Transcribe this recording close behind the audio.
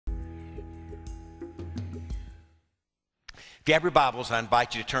If you have your Bibles, I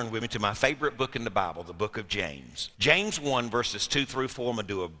invite you to turn with me to my favorite book in the Bible, the book of James. James 1, verses 2 through 4. I'm going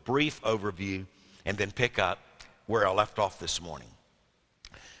to do a brief overview and then pick up where I left off this morning.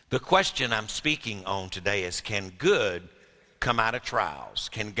 The question I'm speaking on today is, can good come out of trials?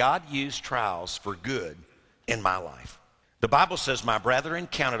 Can God use trials for good in my life? The Bible says, "My brethren,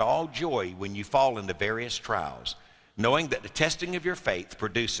 count it all joy when you fall into various trials, knowing that the testing of your faith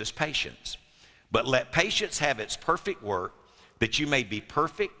produces patience. But let patience have its perfect work, that you may be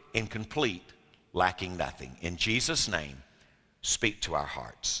perfect and complete, lacking nothing." In Jesus' name, speak to our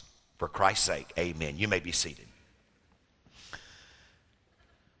hearts. For Christ's sake, amen. You may be seated.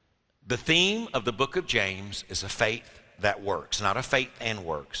 The theme of the book of James is a faith that works, not a faith and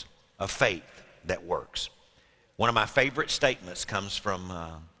works, a faith that works. One of my favorite statements comes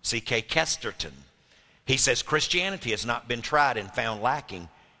from C.K. Kesterton. He says, "Christianity has not been tried and found lacking.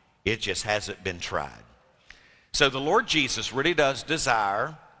 It just hasn't been tried." So the Lord Jesus really does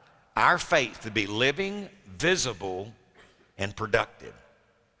desire our faith to be living, visible, and productive.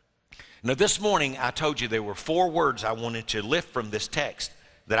 Now this morning I told you there were 4 words I wanted to lift from this text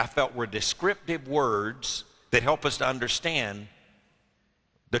that I felt were descriptive words that help us to understand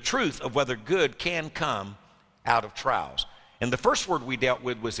the truth of whether good can come out of trials. And the first word we dealt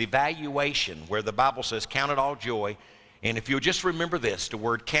with was evaluation, where the Bible says, "Count it all joy." And if you'll just remember this, the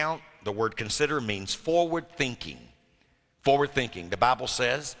word count, the word consider means forward thinking. Forward thinking. The Bible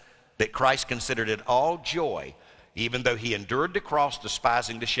says that Christ considered it all joy, even though he endured the cross,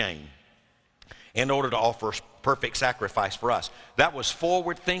 despising the shame, in order to offer perfect sacrifice for us. That was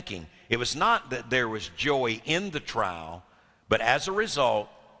forward thinking. It was not that there was joy in the trial, but as a result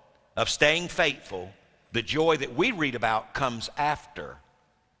of staying faithful, the joy that we read about comes after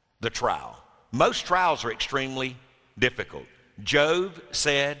the trial. Most trials are extremely difficult. Job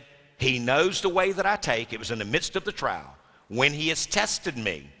said, "He knows the way that I take." It was in the midst of the trial. "When he has tested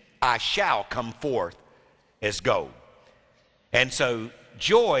me, I shall come forth as gold." And so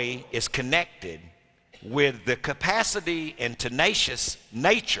joy is connected with the capacity and tenacious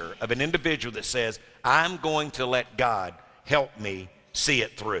nature of an individual that says, "I'm going to let God help me see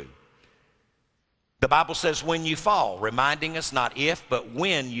it through." The Bible says, "When you fall," reminding us not if, but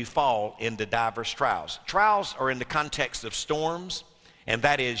when you fall into diverse trials. Trials are in the context of storms, and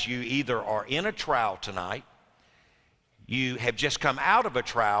that is, you either are in a trial tonight, you have just come out of a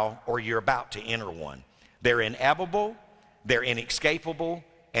trial, or you're about to enter one. They're inevitable, they're inescapable,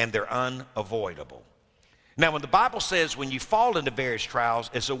 and they're unavoidable. Now, when the Bible says when you fall into various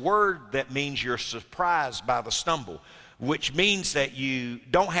trials, it's a word that means you're surprised by the stumble, which means that you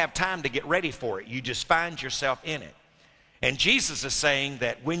don't have time to get ready for it. You just find yourself in it. And Jesus is saying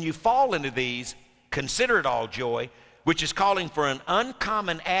that when you fall into these, consider it all joy, which is calling for an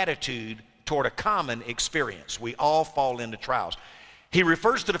uncommon attitude toward a common experience. We all fall into trials. He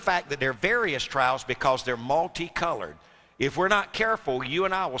refers to the fact that there are various trials because they're multicolored. If we're not careful, you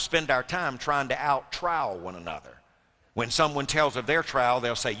and I will spend our time trying to out-trial one another. When someone tells of their trial,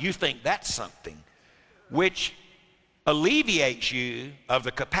 they'll say, "You think that's something," which alleviates you of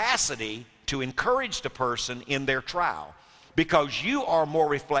the capacity to encourage the person in their trial, because you are more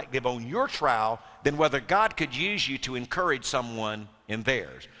reflective on your trial than whether God could use you to encourage someone in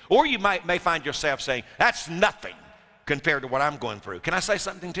theirs. Or you may find yourself saying, "That's nothing compared to what I'm going through." Can I say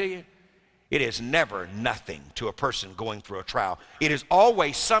something to you? It is never nothing to a person going through a trial. It is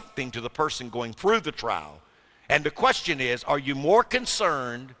always something to the person going through the trial. And the question is, are you more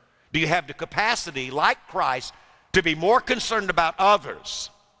concerned, do you have the capacity, like Christ, to be more concerned about others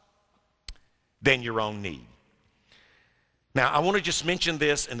than your own need? Now, I want to just mention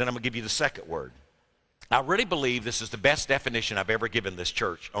this, and then I'm going to give you the second word. I really believe this is the best definition I've ever given this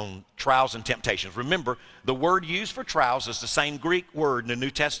church on trials and temptations. Remember, the word used for trials is the same Greek word in the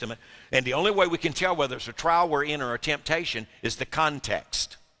New Testament, and the only way we can tell whether it's a trial we're in or a temptation is the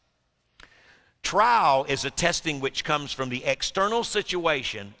context. Trial is a testing which comes from the external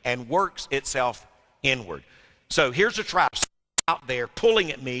situation and works itself inward. So here's a trial out there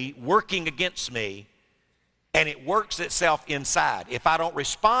pulling at me, working against me, and it works itself inside. If I don't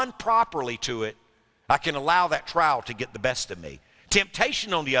respond properly to it, I can allow that trial to get the best of me.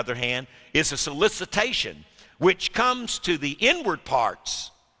 Temptation, on the other hand, is a solicitation which comes to the inward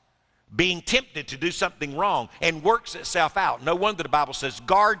parts, being tempted to do something wrong, and works itself out. No wonder the Bible says,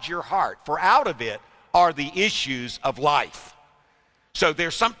 "Guard your heart, for out of it are the issues of life." So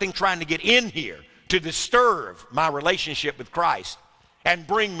there's something trying to get in here to disturb my relationship with Christ and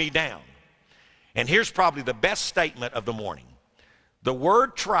bring me down. And here's probably the best statement of the morning. The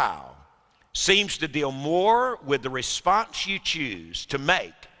word trial seems to deal more with the response you choose to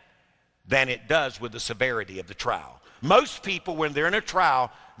make than it does with the severity of the trial. Most people, when they're in a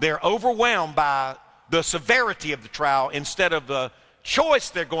trial, they're overwhelmed by the severity of the trial instead of the choice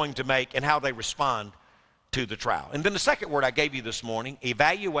they're going to make and how they respond to the trial. And then the second word I gave you this morning,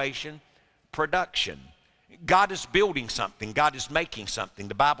 evaluation, production. God is building something. God is making something.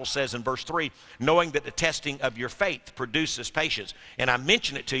 The Bible says in verse 3, knowing that the testing of your faith produces patience. And I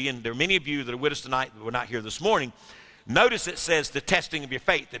mention it to you, and there are many of you that are with us tonight that were not here this morning. Notice it says the testing of your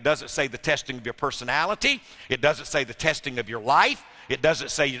faith. It doesn't say the testing of your personality. It doesn't say the testing of your life. It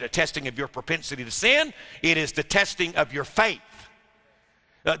doesn't say the testing of your propensity to sin. It is the testing of your faith.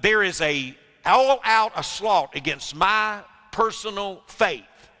 There is a all-out assault against my personal faith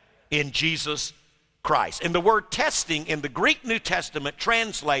in Jesus Christ. And the word testing in the Greek New Testament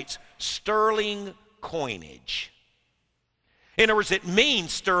translates sterling coinage. In other words, it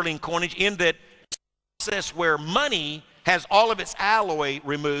means sterling coinage in that process where money has all of its alloy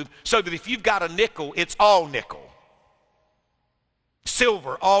removed, so that if you've got a nickel, it's all nickel.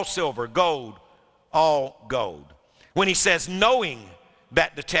 Silver, all silver. Gold, all gold. When he says knowing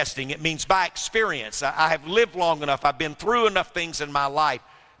that the testing, it means by experience. I have lived long enough, I've been through enough things in my life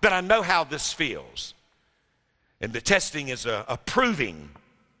that I know how this feels. And the testing is a proving.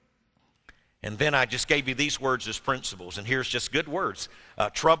 And then I just gave you these words as principles, and here's just good words.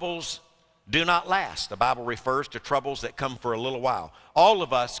 Troubles do not last. The Bible refers to troubles that come for a little while. All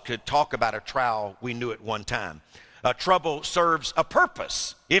of us could talk about a trial we knew at one time. Trouble serves a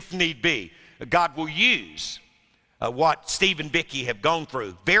purpose, if need be. God will use what Steve and Vicki have gone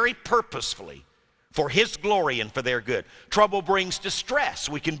through very purposefully for his glory and for their good. Trouble brings distress.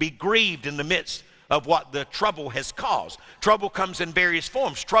 We can be grieved in the midst of what the trouble has caused. Trouble comes in various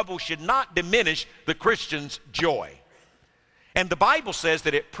forms. Trouble should not diminish the Christian's joy. And the Bible says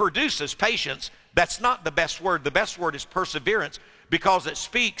that it produces patience. That's not the best word. The best word is perseverance, because it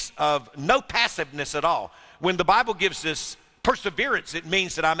speaks of no passiveness at all. When the Bible gives us perseverance, it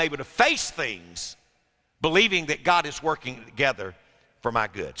means that I'm able to face things believing that God is working together for my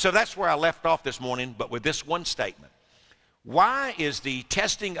good. So that's where I left off this morning, but with this one statement. Why is the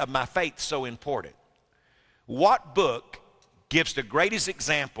testing of my faith so important? What book gives the greatest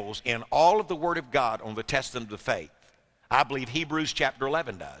examples in all of the Word of God on the testing of the faith? I believe Hebrews chapter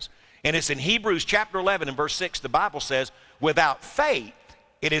 11 does. And it's in Hebrews chapter 11 and verse 6, the Bible says, without faith,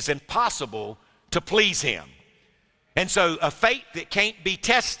 it is impossible to please him. And so a faith that can't be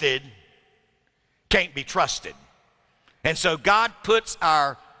tested can't be trusted. And so God puts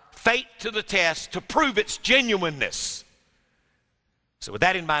our faith to the test to prove its genuineness. So with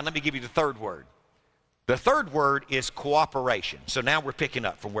that in mind, let me give you the third word. The third word is cooperation. So now we're picking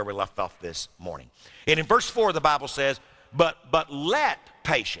up from where we left off this morning. And in verse 4, the Bible says, but let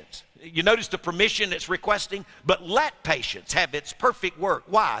patience. You notice the permission it's requesting? But let patience have its perfect work.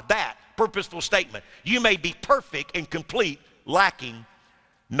 Why? That purposeful statement. You may be perfect and complete, lacking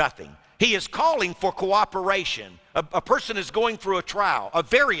nothing. He is calling for cooperation. A person is going through a trial, a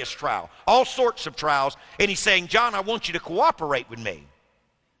various trial, all sorts of trials, and he's saying, John, I want you to cooperate with me.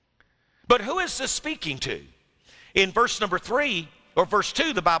 But who is this speaking to? In verse number 3, or verse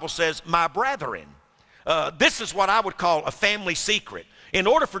 2, the Bible says, my brethren. This is what I would call a family secret. In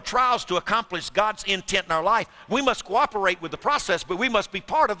order for trials to accomplish God's intent in our life, we must cooperate with the process, but we must be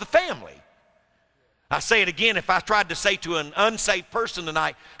part of the family. I say it again, if I tried to say to an unsaved person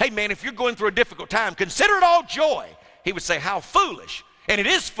tonight, hey man, if you're going through a difficult time, consider it all joy. He would say, how foolish. And it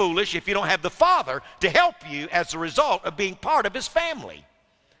is foolish if you don't have the Father to help you as a result of being part of his family.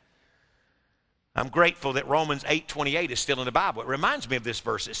 I'm grateful that Romans 8:28 is still in the Bible. It reminds me of this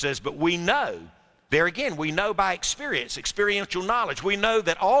verse. It says, but we know, there again, we know by experience, experiential knowledge. We know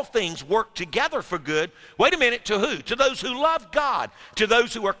that all things work together for good. Wait a minute, to who? To those who love God, to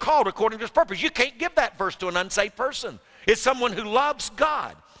those who are called according to his purpose. You can't give that verse to an unsaved person. It's someone who loves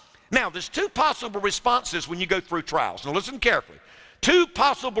God. Now, there's two possible responses when you go through trials. Now, listen carefully. Two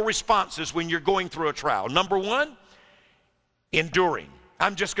possible responses when you're going through a trial. Number one, enduring.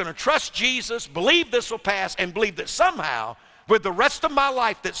 I'm just going to trust Jesus, believe this will pass, and believe that somehow, with the rest of my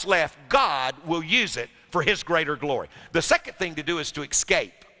life that's left, God will use it for his greater glory. The second thing to do is to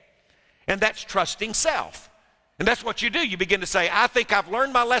escape. And that's trusting self. And that's what you do. You begin to say, I think I've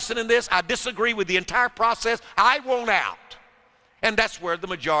learned my lesson in this. I disagree with the entire process. I want out. And that's where the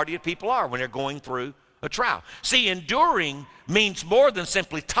majority of people are when they're going through a trial. See, enduring means more than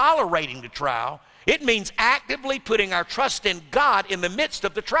simply tolerating the trial. It means actively putting our trust in God in the midst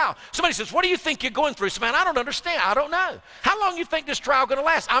of the trial. Somebody says, what do you think you're going through? So, man, I don't understand. I don't know. How long you think this trial going to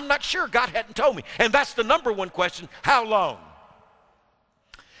last? I'm not sure. God hadn't told me. And that's the number one question. How long?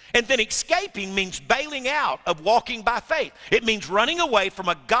 And then escaping means bailing out of walking by faith. It means running away from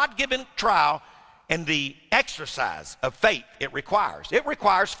a God-given trial and the exercise of faith it requires. It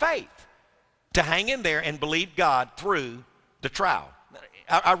requires faith to hang in there and believe God through the trial.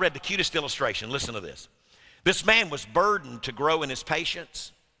 I read the cutest illustration. Listen to this. This man was burdened to grow in his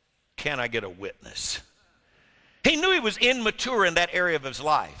patience. Can I get a witness? He knew he was immature in that area of his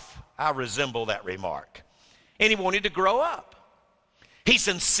life. I resemble that remark. And he wanted to grow up. He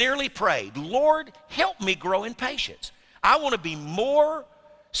sincerely prayed, Lord, help me grow in patience. I want to be more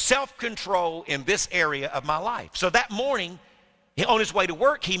self-control in this area of my life. So that morning, on his way to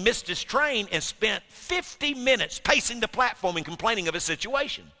work, he missed his train and spent 50 minutes pacing the platform and complaining of his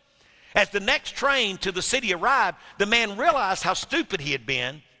situation. As the next train to the city arrived, the man realized how stupid he had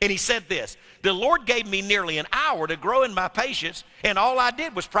been, and he said this, the Lord gave me nearly an hour to grow in my patience, and all I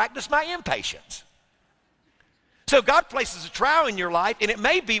did was practice my impatience. So God places a trial in your life, and it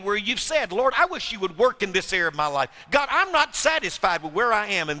may be where you've said, Lord, I wish you would work in this area of my life. God, I'm not satisfied with where I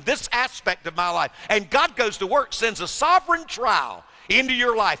am in this aspect of my life. And God goes to work, sends a sovereign trial into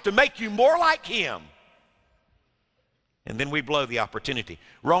your life to make you more like him. And then we blow the opportunity.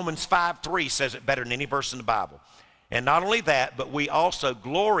 Romans 5:3 says it better than any verse in the Bible. And not only that, but we also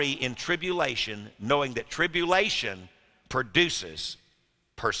glory in tribulation, knowing that tribulation produces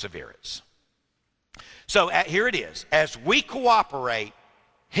perseverance. So here it is. As we cooperate,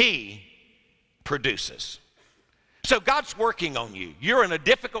 he produces. So God's working on you. You're in a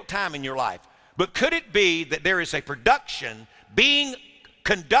difficult time in your life. But could it be that there is a production being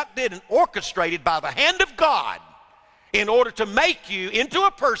conducted and orchestrated by the hand of God in order to make you into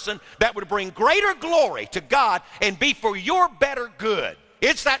a person that would bring greater glory to God and be for your better good?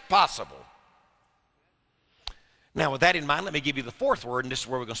 Is that possible? Now, with that in mind, let me give you the fourth word, and this is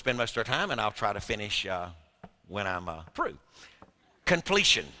where we're going to spend most of our time, and I'll try to finish when I'm through.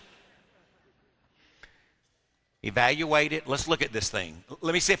 Completion. Evaluate it. Let's look at this thing.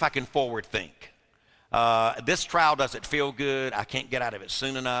 Let me see if I can forward think. This trial doesn't feel good. I can't get out of it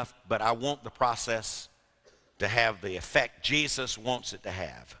soon enough, but I want the process to have the effect Jesus wants it to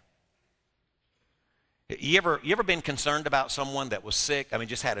have. You ever been concerned about someone that was sick? I mean,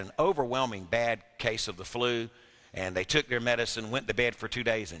 just had an overwhelming bad case of the flu, and they took their medicine, went to bed for 2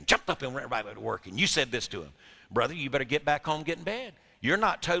 days, and jumped up and went right back to work. And you said this to him, brother, you better get back home, get in bed. You're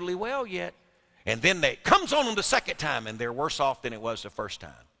not totally well yet. And then it comes on them the second time, and they're worse off than it was the first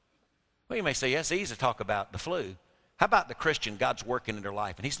time. Well, you may say, yes, it's easy to talk about the flu. How about the Christian? God's working in their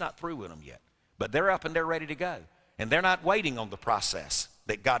life, and he's not through with them yet. But they're up and they're ready to go. And they're not waiting on the process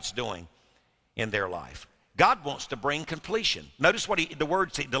that God's doing in their life. God wants to bring completion. Notice what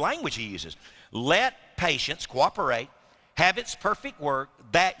the language he uses. Let patience cooperate, have its perfect work,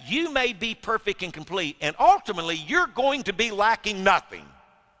 that you may be perfect and complete, and ultimately you're going to be lacking nothing.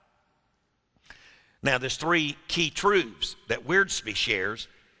 Now, there's three key truths that Wiersbe shares.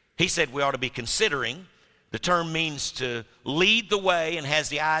 He said we ought to be considering. The term means to lead the way and has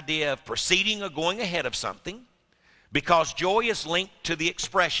the idea of proceeding or going ahead of something. Because joy is linked to the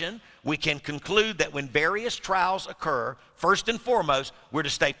expression, we can conclude that when various trials occur, first and foremost, we're to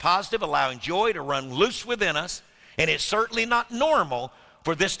stay positive, allowing joy to run loose within us. And it's certainly not normal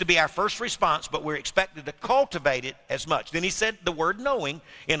for this to be our first response, but we're expected to cultivate it as much. Then he said the word knowing.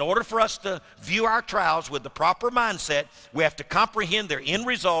 In order for us to view our trials with the proper mindset, we have to comprehend their end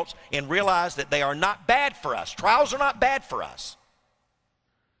results and realize that they are not bad for us. Trials are not bad for us.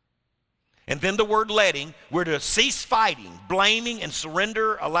 And then the word letting, we're to cease fighting, blaming, and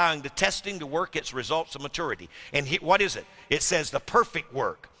surrender, allowing the testing to work its results of maturity. And what is it? It says the perfect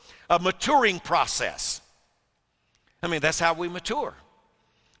work, a maturing process. I mean, that's how we mature.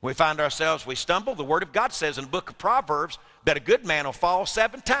 We find ourselves, we stumble. The Word of God says in the book of Proverbs that a good man will fall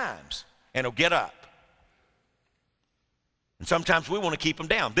 7 times and he'll get up. And sometimes we want to keep them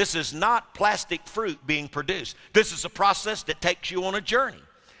down. This is not plastic fruit being produced. This is a process that takes you on a journey.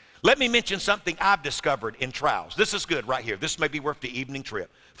 Let me mention something I've discovered in trials. This is good right here. This may be worth the evening trip.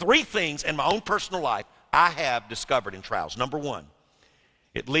 3 things in my own personal life I have discovered in trials. Number 1,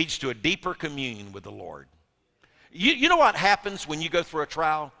 it leads to a deeper communion with the Lord. You know what happens when you go through a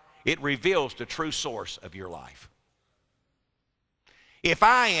trial? It reveals the true source of your life. If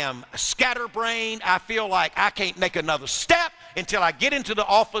I am scatterbrained, I feel like I can't make another step until I get into the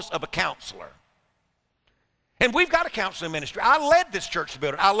office of a counselor. And we've got a counseling ministry. I led this church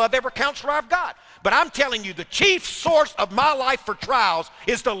building. I love every counselor I've got. But I'm telling you, the chief source of my life for trials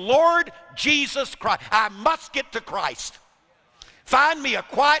is the Lord Jesus Christ. I must get to Christ. Find me a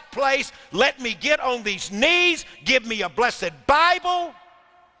quiet place. Let me get on these knees. Give me a blessed Bible.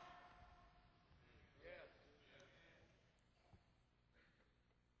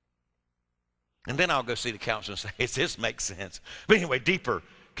 And then I'll go see the counselor and say, this makes sense. But anyway, deeper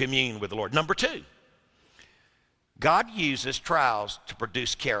communion with the Lord. Number 2, God uses trials to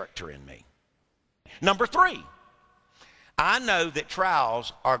produce character in me. Number 3, I know that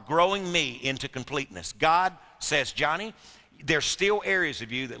trials are growing me into completeness. God says, Johnny, there's still areas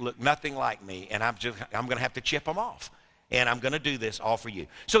of you that look nothing like me, and I'm going to have to chip them off. And I'm going to do this all for you.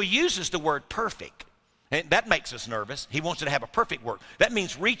 So he uses the word perfect. And that makes us nervous. He wants it to have a perfect work. That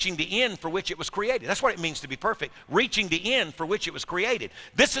means reaching the end for which it was created. That's what it means to be perfect, reaching the end for which it was created.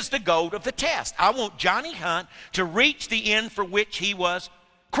 This is the goal of the test. I want Johnny Hunt to reach the end for which he was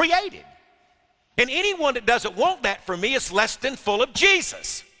created. And anyone that doesn't want that for me is less than full of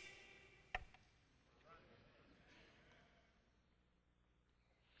Jesus.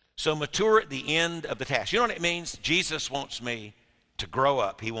 So mature at the end of the task. You know what it means? Jesus wants me to grow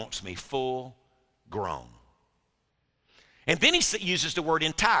up. He wants me full grown. And then he uses the word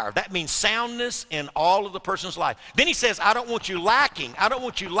entire. That means soundness in all of the person's life. Then he says, I don't want you lacking. I don't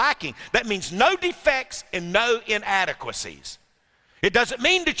want you lacking. That means no defects and no inadequacies. It doesn't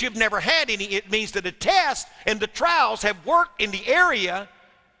mean that you've never had any. It means that the test and the trials have worked in the area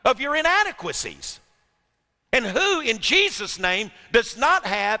of your inadequacies. And who in Jesus' name does not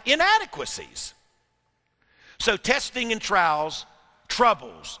have inadequacies? So testing and trials,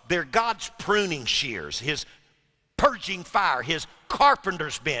 troubles, they're God's pruning shears, his purging fire, his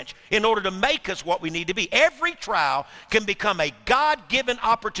carpenter's bench, in order to make us what we need to be. Every trial can become a God-given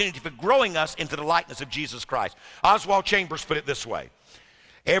opportunity for growing us into the likeness of Jesus Christ. Oswald Chambers put it this way: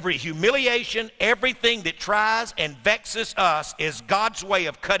 every humiliation, everything that tries and vexes us is God's way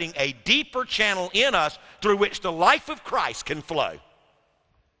of cutting a deeper channel in us through which the life of Christ can flow.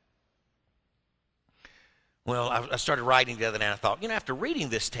 Well, I started writing the other day, and I thought, after reading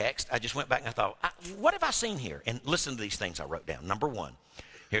this text, I just went back and I thought, what have I seen here? And listen to these things I wrote down. Number 1,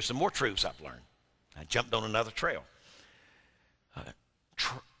 here's some more truths I've learned. I jumped on another trail.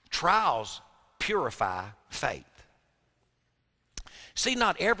 Trials purify faith. See,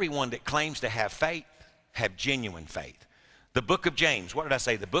 not everyone that claims to have faith have genuine faith. The book of James, what did I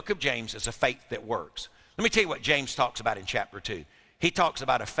say? The book of James is a faith that works. Let me tell you what James talks about in chapter 2. He talks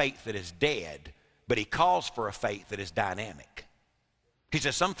about a faith that is dead, but he calls for a faith that is dynamic. He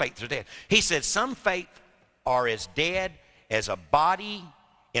says some faiths are dead. He said some faith are as dead as a body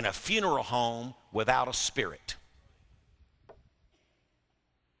in a funeral home without a spirit.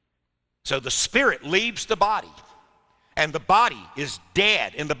 So the spirit leaves the body, and the body is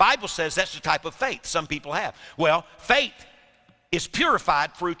dead. And the Bible says that's the type of faith some people have. Well, faith is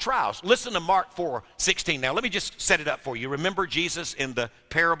purified through trials. Listen to Mark 4:16. Now, let me just set it up for you. Remember Jesus in the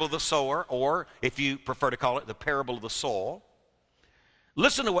parable of the sower, or if you prefer to call it the parable of the soil.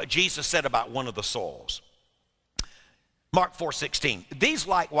 Listen to what Jesus said about one of the soils. Mark 4:16. These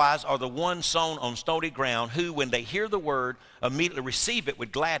likewise are the ones sown on stony ground, who, when they hear the word, immediately receive it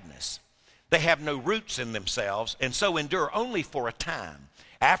with gladness. They have no roots in themselves, and so endure only for a time.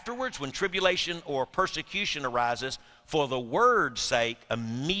 Afterwards, when tribulation or persecution arises, for the word's sake,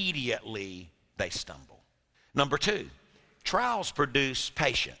 immediately they stumble. Number 2, trials produce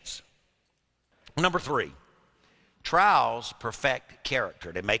patience. Number 3, trials perfect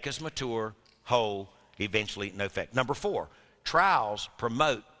character. They make us mature, whole, eventually no effect. Number 4, trials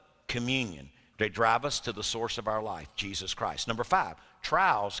promote communion. They drive us to the source of our life, Jesus Christ. Number 5,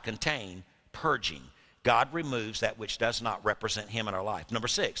 trials contain purging. God removes that which does not represent him in our life. Number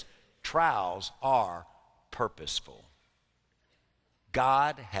 6, trials are purposeful.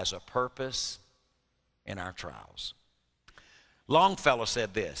 God has a purpose in our trials. Longfellow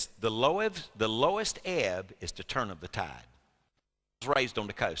said this: the lowest ebb is the turn of the tide. I was raised on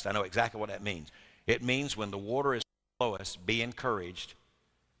the coast. I know exactly what that means. It means when the water is lowest, be encouraged,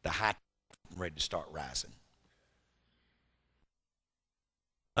 the high tide is ready to start rising.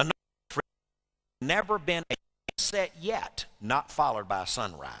 Another friend, never been a sunset yet, not followed by a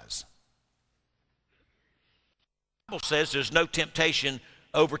sunrise. The Bible says there's no temptation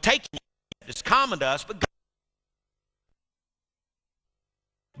overtaking it's common to us,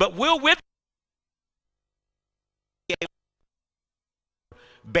 but will with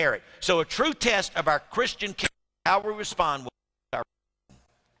bear it. So a true test of our Christian character, how we respond with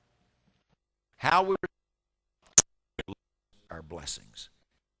how we respond with our blessings.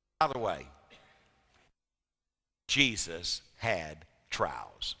 By the way, Jesus had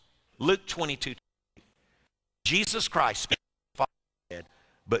trials. Luke 22. Jesus Christ spent the Father said,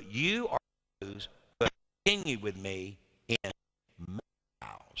 but you are those who continue with me in my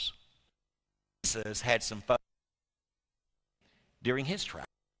trials. Jesus had some fun during his trial.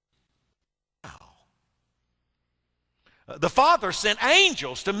 Wow. The Father sent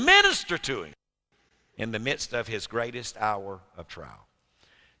angels to minister to him in the midst of his greatest hour of trial.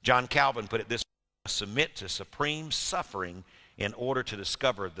 John Calvin put it this way: submit to supreme suffering in order to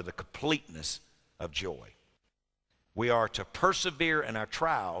discover the completeness of joy. We are to persevere in our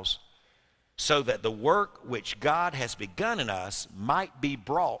trials so that the work which God has begun in us might be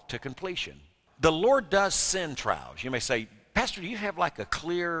brought to completion. The Lord does send trials. You may say, Pastor, do you have like a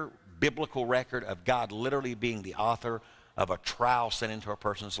clear biblical record of God literally being the author of a trial sent into a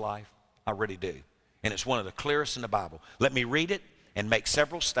person's life? I really do. And it's one of the clearest in the Bible. Let me read it and make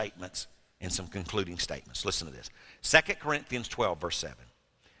several statements and some concluding statements. Listen to this. 2 Corinthians 12, verse 7.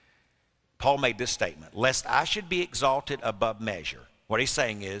 Paul made this statement, lest I should be exalted above measure. What he's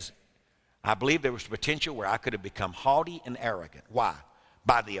saying is, I believe there was potential where I could have become haughty and arrogant. Why?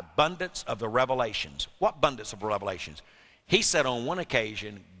 By the abundance of the revelations. What abundance of revelations? He said on one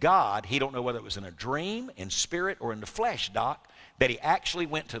occasion, God, he don't know whether it was in a dream, in spirit, or in the flesh, Doc, that he actually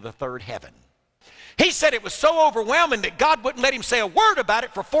went to the third heaven. He said it was so overwhelming that God wouldn't let him say a word about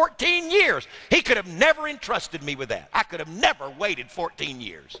it for 14 years. He could have never entrusted me with that. I could have never waited 14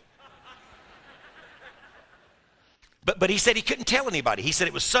 years. But he said he couldn't tell anybody. He said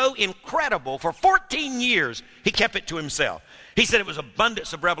it was so incredible. For 14 years, he kept it to himself. He said it was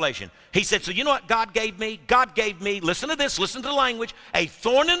abundance of revelation. He said, so you know what God gave me? God gave me, listen to this, listen to the language, a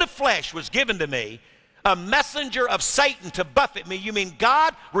thorn in the flesh was given to me, a messenger of Satan to buffet me. You mean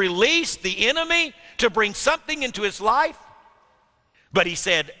God released the enemy to bring something into his life? But he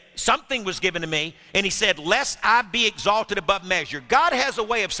said, something was given to me, and he said, lest I be exalted above measure. God has a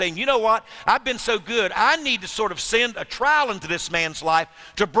way of saying, you know what? I've been so good, I need to sort of send a trial into this man's life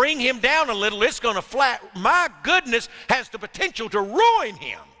to bring him down a little. It's going to my goodness has the potential to ruin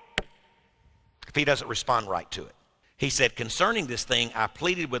him if he doesn't respond right to it. He said, concerning this thing, I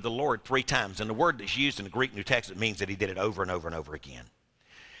pleaded with the Lord 3 times. And the word that's used in the Greek New Testament means that he did it over and over and over again.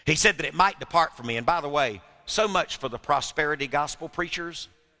 He said that it might depart from me. And by the way, so much for the prosperity gospel preachers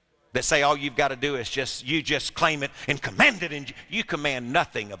that say all you've got to do is you just claim it and command it, and you command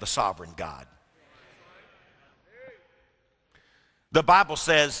nothing of the sovereign God. The Bible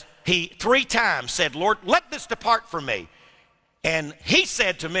says he 3 times said, Lord, let this depart from me. And he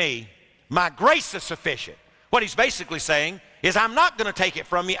said to me, my grace is sufficient. What he's basically saying is, I'm not going to take it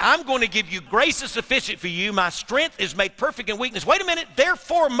from you. I'm going to give you grace is sufficient for you. My strength is made perfect in weakness. Wait a minute.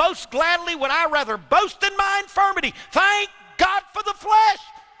 Therefore, most gladly would I rather boast in my infirmity. Thank God for the flesh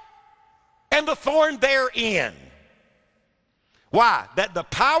and the thorn therein. Why? That the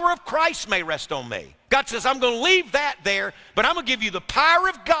power of Christ may rest on me. God says, I'm going to leave that there, but I'm going to give you the power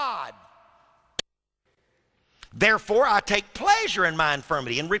of God. Therefore, I take pleasure in my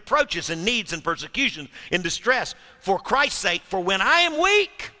infirmity, in reproaches, and needs, and persecution, in distress, for Christ's sake. For when I am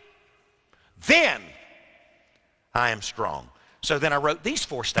weak, then I am strong. So then I wrote these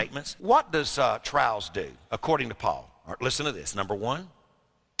 4 statements. What does trials do, according to Paul? All right, listen to this. Number 1,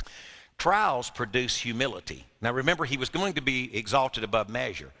 trials produce humility. Now remember, he was going to be exalted above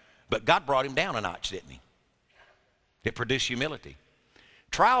measure, but God brought him down a notch, didn't he? It produced humility.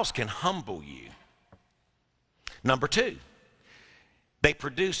 Trials can humble you. Number 2, they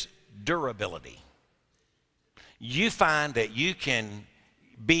produce durability. You find that you can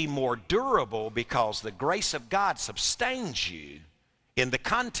be more durable because the grace of God sustains you in the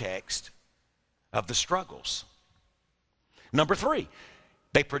context of the struggles. Number 3,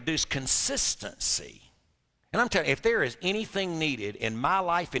 they produce consistency. And I'm telling you, if there is anything needed in my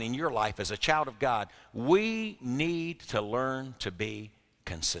life and in your life as a child of God, we need to learn to be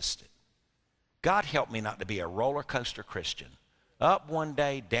consistent. God help me not to be a roller coaster Christian. Up one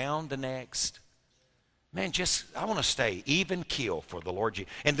day, down the next. Man, I want to stay even keel for the Lord.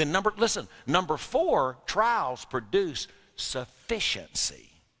 And then number 4, trials produce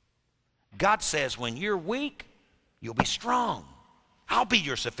sufficiency. God says, when you're weak, you'll be strong. I'll be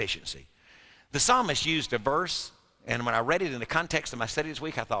your sufficiency. The psalmist used a verse, and when I read it in the context of my study this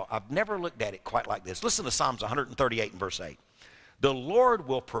week, I thought, I've never looked at it quite like this. Listen to Psalms 138 and verse 8. The Lord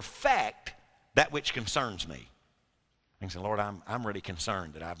will perfect that which concerns me. I say, Lord, I'm really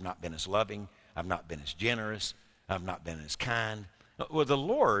concerned that I've not been as loving, I've not been as generous, I've not been as kind. Well, the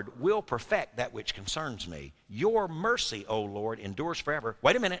Lord will perfect that which concerns me. Your mercy, O Lord, endures forever.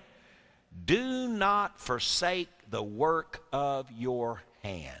 Wait a minute. Do not forsake the work of your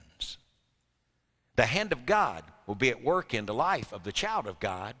hands. The hand of God will be at work in the life of the child of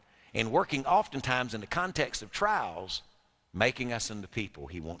God, and working oftentimes in the context of trials, making us into people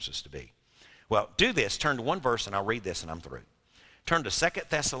he wants us to be. Well, do this. Turn to one verse, and I'll read this, and I'm through. Turn to 2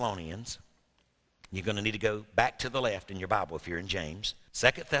 Thessalonians. You're going to need to go back to the left in your Bible if you're in James. 2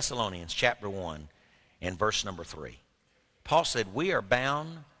 Thessalonians chapter 1 and verse number 3. Paul said, we are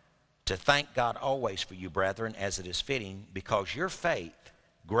bound to thank God always for you, brethren, as it is fitting, because your faith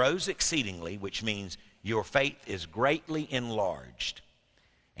grows exceedingly, which means your faith is greatly enlarged,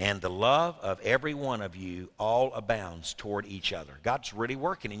 and the love of every one of you all abounds toward each other. God's really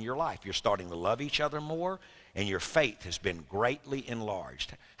working in your life. You're starting to love each other more, and your faith has been greatly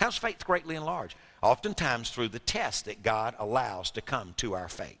enlarged. How's faith greatly enlarged? Oftentimes through the test that God allows to come to our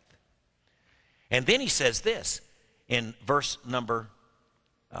faith. And then he says this in verse number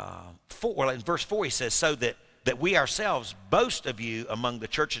 4. Well, in verse 4 he says, so that we ourselves boast of you among the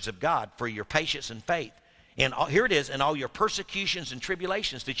churches of God for your patience and faith. And here it is, in all your persecutions and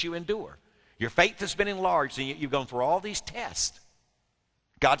tribulations that you endure. Your faith has been enlarged, and you've gone through all these tests.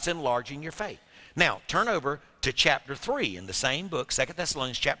 God's enlarging your faith. Now, turn over to chapter 3 in the same book, 2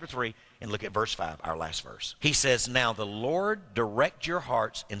 Thessalonians chapter 3, and look at verse 5, our last verse. He says, now the Lord direct your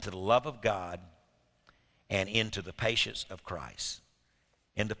hearts into the love of God and into the patience of Christ.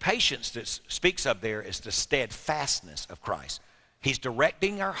 And the patience that speaks of there is the steadfastness of Christ. He's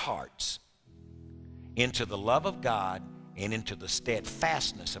directing our hearts into the love of God and into the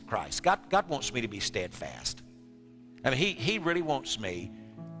steadfastness of Christ. God wants me to be steadfast. I mean, he really wants me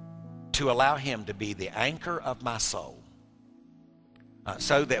to allow him to be the anchor of my soul,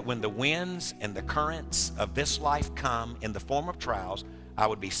 so that when the winds and the currents of this life come in the form of trials, I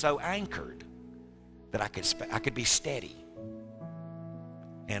would be so anchored that I could be steady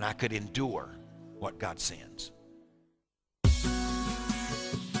and I could endure what God sends.